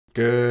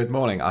Good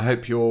morning. I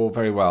hope you're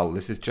very well.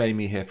 This is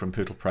Jamie here from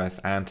Poodle Press,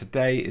 and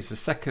today is the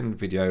second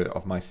video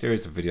of my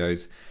series of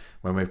videos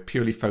when we're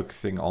purely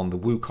focusing on the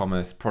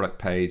WooCommerce product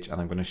page, and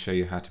I'm going to show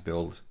you how to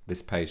build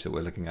this page that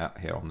we're looking at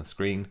here on the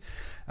screen.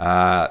 So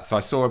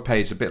I saw a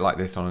page a bit like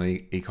this on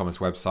an e-commerce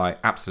website,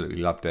 absolutely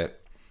loved it.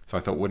 So I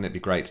thought, wouldn't it be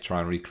great to try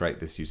and recreate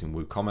this using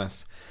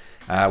WooCommerce?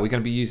 We're going to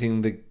be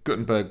using the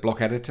Gutenberg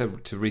Block Editor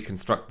to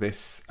reconstruct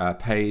this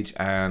page,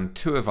 and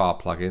two of our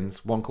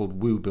plugins, one called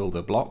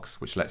WooBuilder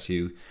Blocks, which lets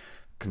you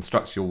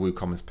construct your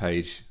WooCommerce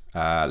page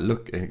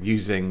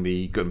using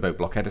the Gutenberg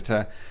Block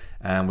Editor,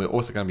 and we're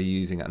also going to be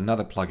using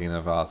another plugin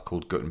of ours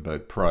called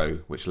Gutenberg Pro,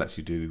 which lets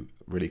you do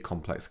really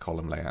complex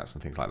column layouts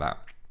and things like that.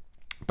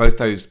 Both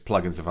those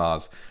plugins of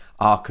ours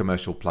are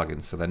commercial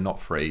plugins, so they're not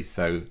free.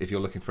 So if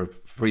you're looking for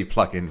free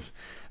plugins,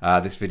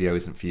 this video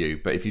isn't for you.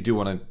 But if you do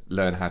want to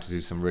learn how to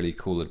do some really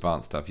cool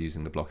advanced stuff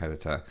using the block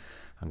editor,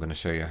 I'm going to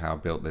show you how I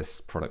built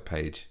this product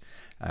page.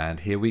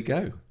 And here we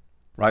go.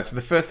 Right, so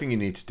the first thing you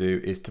need to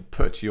do is to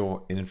put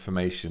your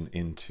information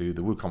into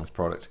the WooCommerce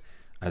product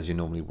as you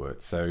normally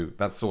would. So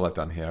that's all I've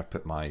done here. I've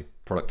put my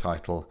product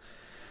title,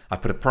 I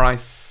put a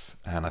price,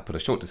 and I put a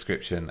short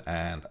description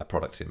and a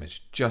product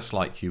image, just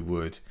like you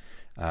would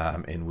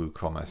in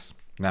WooCommerce.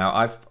 Now,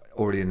 I've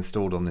already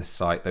installed on this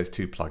site those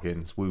two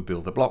plugins,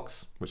 WooBuilder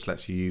Blocks, which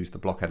lets you use the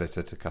block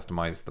editor to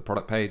customize the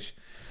product page.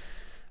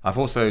 I've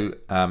also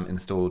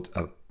installed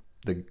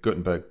the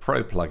Gutenberg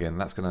Pro plugin.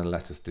 That's going to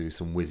let us do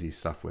some whizzy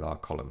stuff with our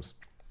columns.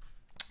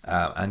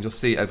 And you'll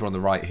see over on the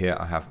right here,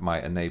 I have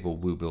my Enable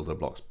WooBuilder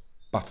Blocks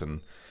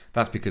button.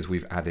 That's because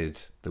we've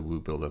added the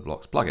WooBuilder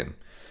Blocks plugin.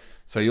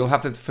 So you'll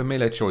have the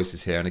familiar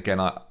choices here, and again,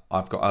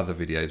 I've got other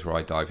videos where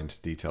I dive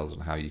into details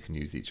on how you can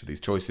use each of these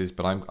choices,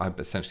 but I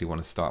essentially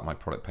want to start my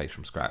product page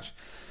from scratch.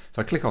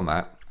 So I click on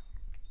that,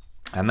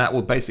 and that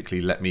will basically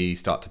let me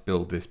start to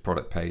build this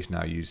product page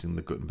now using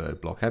the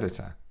Gutenberg Block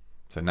Editor.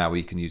 So now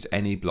we can use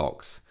any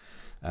blocks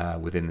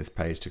within this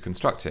page to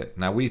construct it.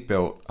 Now we've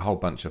built a whole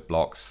bunch of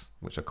blocks,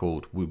 which are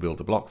called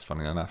WooBuilder Blocks,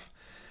 funnily enough,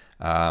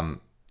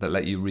 that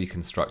let you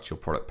reconstruct your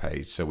product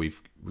page. So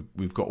we've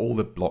got all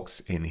the blocks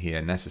in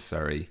here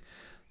necessary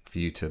for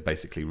you to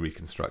basically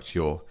reconstruct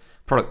your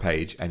product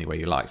page any way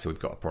you like. So we've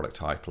got a product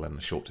title and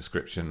a short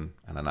description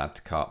and an add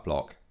to cart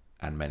block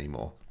and many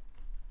more.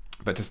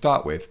 But to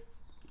start with,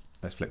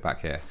 let's flip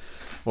back here.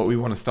 What we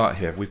want to start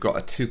here, we've got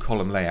a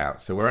two-column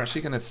layout. So we're actually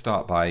going to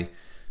start by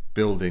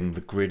building the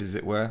grid, as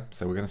it were.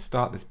 So we're going to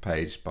start this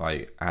page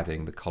by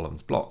adding the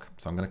columns block.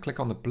 So I'm going to click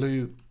on the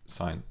blue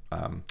sign,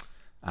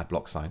 add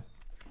block sign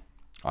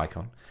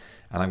icon,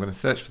 and I'm going to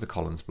search for the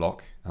columns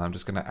block, and I'm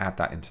just going to add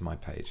that into my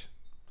page.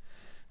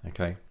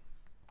 Okay,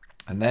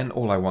 and then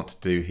all I want to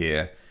do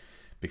here,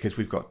 because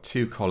we've got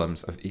two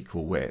columns of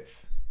equal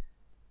width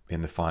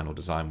in the final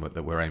design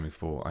that we're aiming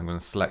for, I'm going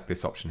to select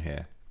this option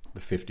here, the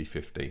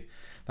 50-50.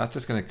 That's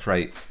just going to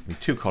create me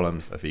two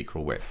columns of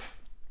equal width.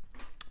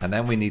 And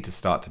then we need to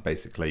start to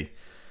basically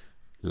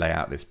lay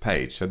out this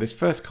page. So this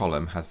first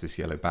column has this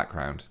yellow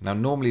background. Now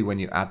normally when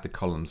you add the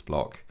columns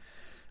block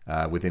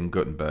within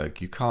Gutenberg,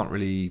 you can't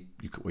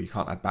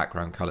add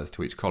background colors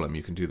to each column.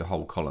 You can do the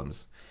whole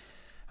columns.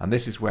 And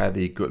this is where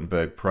the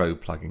Gutenberg Pro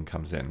plugin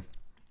comes in.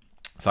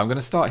 So I'm going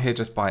to start here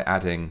just by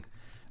adding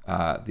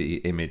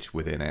the image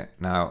within it.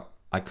 Now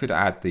I could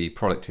add the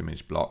product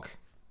image block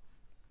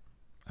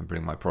and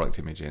bring my product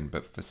image in,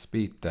 but for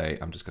speed today,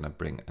 I'm just going to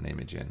bring an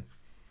image in,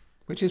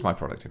 which is my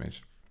product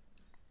image.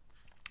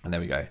 And there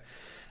we go.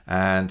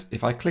 And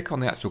if I click on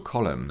the actual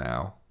column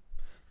now,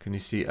 can you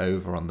see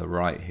over on the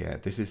right here,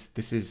 this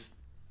is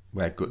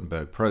where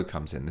Gutenberg Pro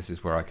comes in. This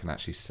is where I can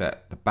actually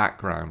set the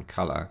background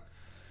color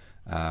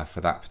for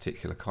that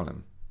particular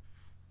column.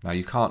 Now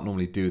you can't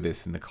normally do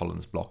this in the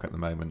columns block at the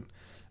moment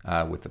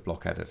with the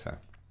block editor.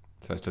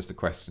 So it's just a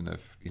question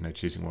of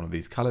choosing one of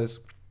these colors,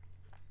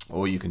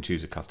 or you can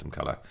choose a custom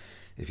color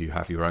if you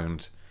have your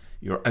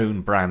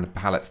own brand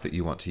palettes that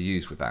you want to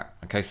use with that.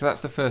 Okay, so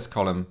that's the first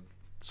column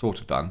sort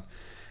of done.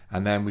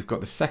 And then we've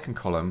got the second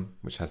column,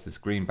 which has this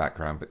green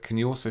background, but can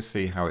you also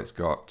see how it's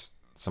got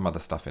some other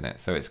stuff in it?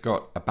 So it's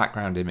got a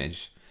background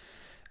image,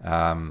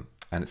 and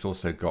it's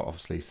also got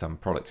obviously some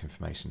product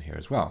information here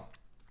as well.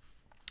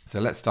 So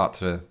let's start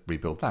to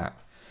rebuild that.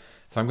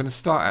 So I'm going to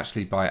start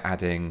actually by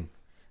adding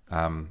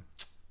the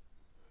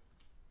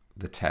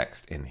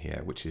text in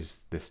here, which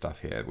is this stuff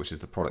here, which is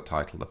the product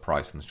title, the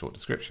price, and the short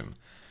description.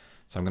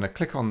 So I'm going to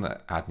click on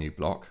the add new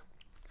block,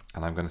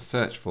 and I'm going to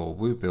search for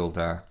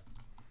WooBuilder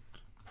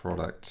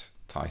product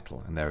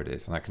title, and there it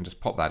is. And I can just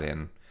pop that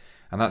in,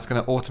 and that's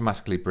going to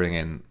automatically bring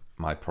in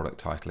my product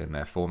title in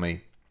there for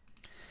me.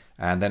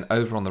 And then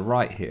over on the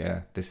right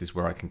here, this is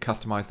where I can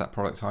customize that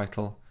product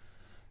title.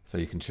 So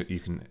you can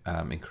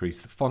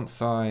increase the font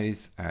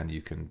size, and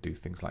you can do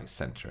things like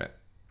center it.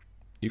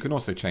 You can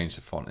also change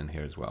the font in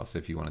here as well. So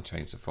if you want to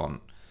change the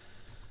font,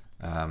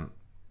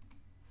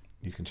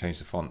 you can change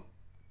the font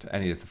to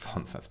any of the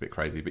fonts. That's a bit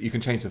crazy, but you can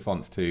change the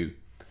fonts to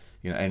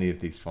any of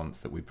these fonts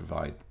that we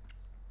provide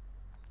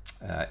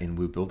in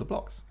WooBuilder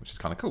Blocks, which is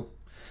kind of cool.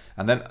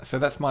 And then, so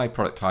that's my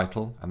product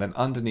title. And then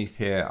underneath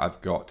here,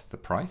 I've got the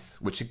price,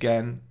 which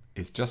again,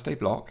 is just a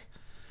block.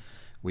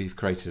 We've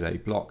created a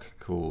block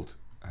called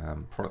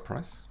product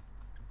price.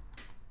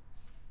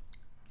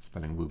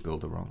 Spelling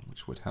WooBuilder wrong,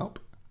 which would help.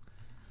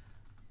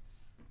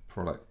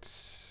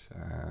 Product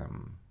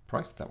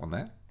price, that one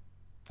there.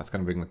 That's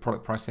going to bring the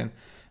product price in.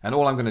 And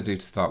all I'm going to do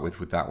to start with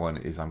that one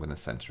is I'm going to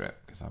center it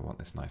because I want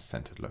this nice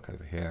centered look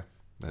over here.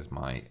 There's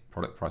my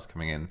product price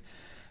coming in.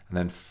 And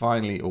then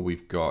finally, all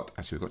we've got,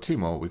 actually we've got two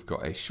more. We've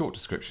got a short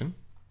description.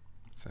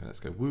 So let's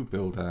go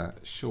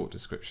WooBuilder short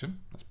description.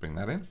 Let's bring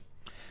that in.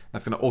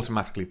 That's going to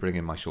automatically bring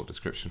in my short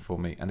description for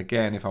me. And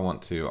again, if I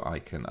want to, I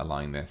can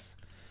align this,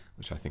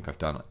 which I think I've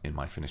done in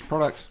my finished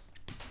product.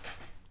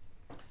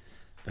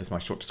 There's my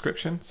short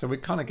description. So we're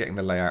kind of getting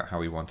the layout how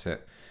we want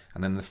it.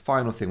 And then the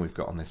final thing we've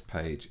got on this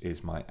page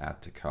is my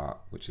add to cart,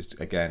 which is,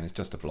 again, is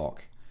just a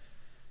block.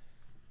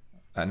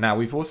 Now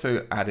we've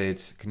also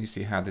added, can you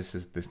see how this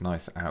is this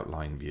nice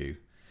outline view?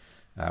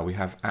 We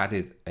have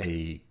added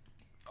a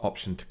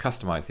option to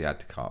customize the add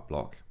to cart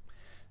block,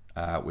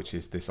 which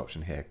is this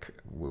option here,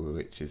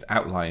 which is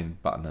outline,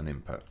 button and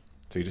input.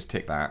 So you just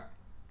tick that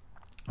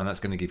and that's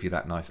going to give you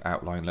that nice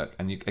outline look.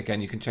 And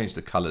again, you can change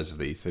the colors of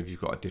these. So if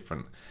you've got a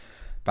different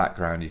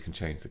background, you can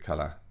change the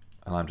color.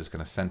 And I'm just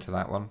going to center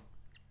that one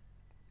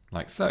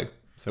like so.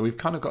 So we've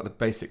kind of got the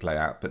basic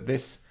layout, but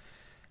this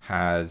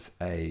has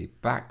a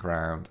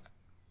background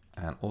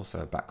and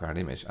also a background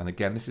image. And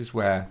again, this is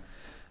where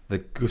the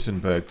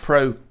Gutenberg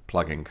Pro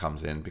plugin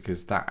comes in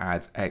because that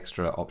adds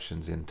extra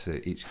options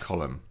into each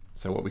column.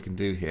 So what we can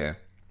do here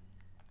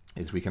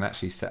is we can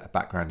actually set a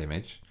background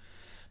image.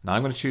 Now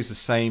I'm going to choose the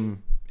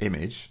same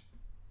image,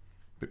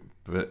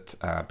 but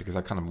because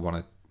I kind of want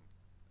to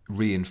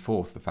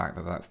reinforce the fact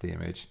that that's the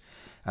image.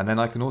 And then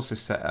I can also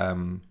set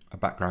a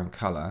background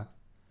color,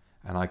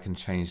 and I can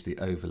change the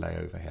overlay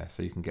over here.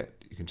 So you can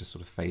just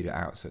sort of fade it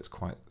out so it's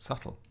quite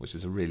subtle, which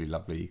is a really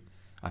lovely,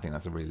 I think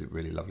that's a really,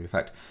 really lovely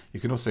effect. You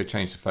can also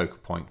change the focal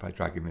point by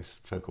dragging this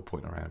focal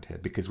point around here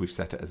because we've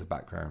set it as a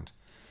background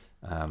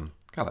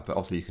color. But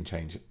obviously you can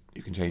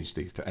change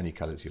these to any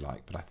colors you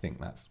like, but I think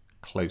that's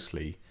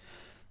closely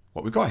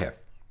what we've got here.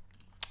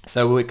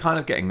 So we're kind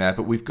of getting there,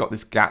 but we've got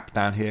this gap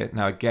down here.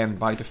 Now again,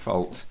 by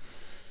default,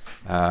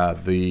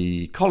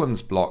 the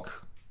columns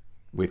block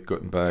with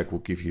Gutenberg will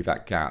give you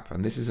that gap.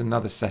 And this is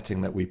another setting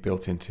that we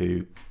built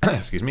into,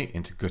 excuse me,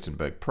 into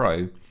Gutenberg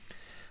Pro,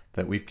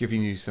 that we've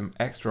given you some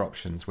extra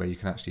options where you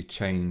can actually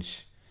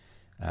change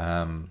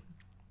the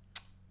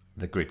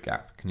grid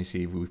gap. Can you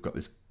see we've got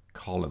this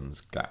columns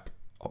gap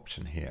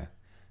option here?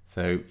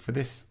 So for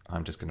this,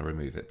 I'm just going to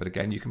remove it. But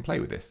again, you can play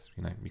with this.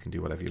 You know, you can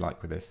do whatever you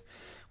like with this.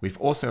 We've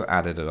also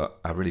added a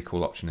really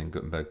cool option in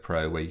Gutenberg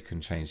Pro where you can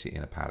change the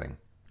inner padding.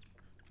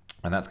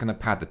 And that's going to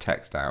pad the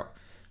text out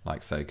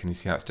like so. Can you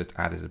see how it's just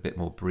added a bit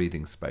more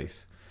breathing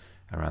space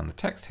around the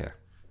text here?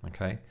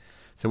 Okay,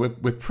 so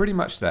we're pretty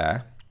much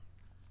there.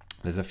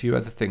 There's a few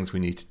other things we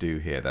need to do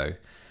here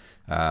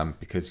though,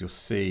 because you'll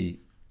see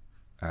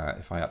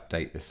if I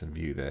update this and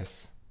view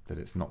this, that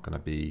it's not going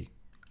to be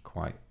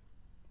quite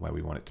where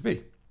we want it to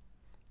be.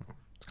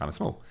 It's kind of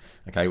small.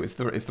 Okay, it's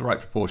the right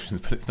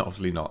proportions, but it's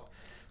obviously not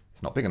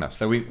big enough.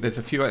 So there's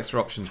a few extra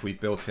options we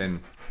built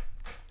in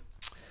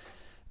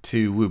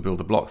to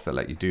WooBuilder Blocks that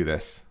let you do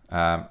this.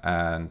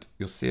 And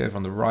you'll see over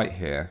on the right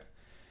here,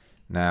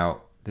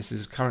 now this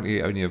is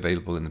currently only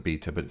available in the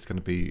beta, but it's going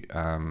to be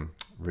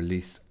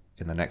released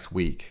in the next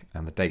week.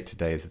 And the date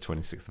today is the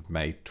 26th of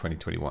May,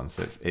 2021.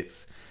 So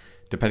it's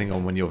depending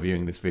on when you're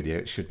viewing this video,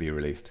 it should be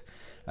released.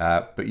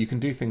 But you can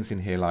do things in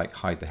here like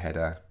hide the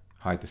header,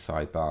 hide the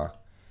sidebar,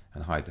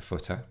 and hide the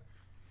footer.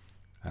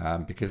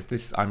 Because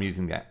this, I'm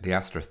using the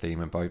Astra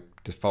theme, and by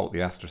default,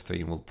 the Astra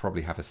theme will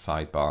probably have a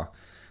sidebar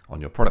on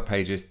your product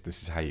pages.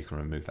 This is how you can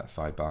remove that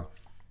sidebar.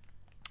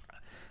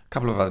 A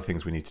couple of other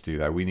things we need to do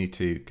though. We need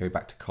to go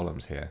back to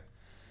columns here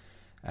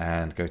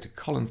and go to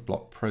Columns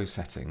Block Pro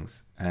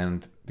settings,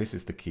 and this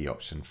is the key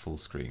option, full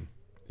screen.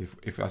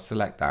 If I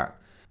select that,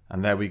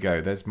 and there we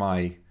go, there's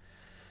my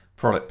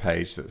product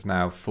page that's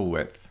now full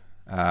width.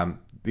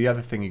 The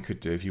other thing you could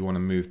do if you want to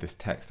move this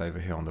text over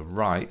here on the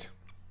right,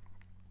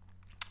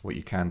 what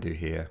you can do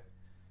here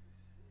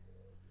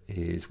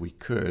is we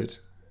could,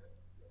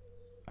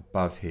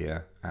 above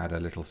here, add a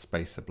little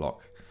spacer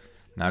block.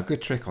 Now a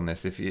good trick on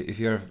this, if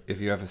you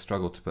ever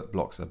struggle to put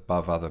blocks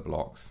above other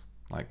blocks,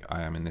 like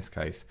I am in this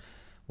case,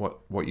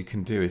 what you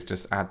can do is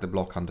just add the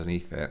block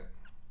underneath it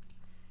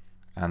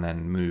and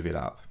then move it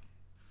up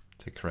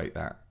to create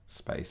that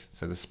space.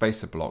 So the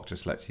spacer block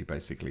just lets you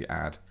basically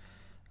add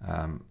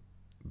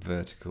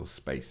vertical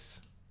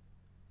space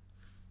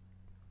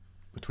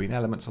between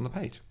elements on the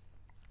page.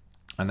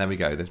 And there we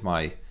go, there's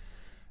my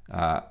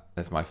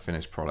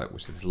finished product,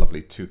 which is this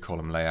lovely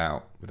 2-column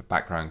layout with a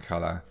background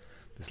color,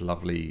 this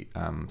lovely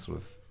sort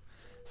of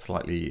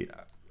slightly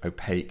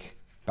opaque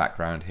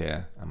background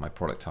here, and my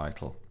product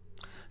title.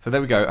 So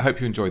there we go. I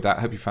hope you enjoyed that.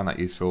 I hope you found that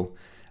useful.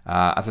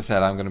 As I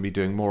said, I'm going to be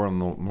doing more and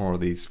more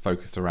of these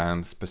focused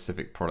around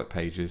specific product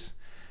pages.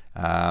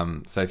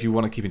 So if you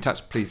want to keep in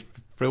touch, please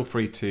feel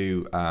free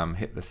to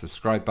hit the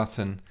subscribe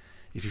button.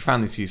 If you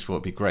found this useful,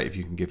 it'd be great if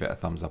you can give it a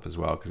thumbs up as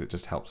well, because it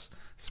just helps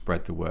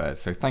spread the word.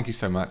 So thank you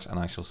so much, and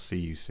I shall see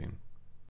you soon.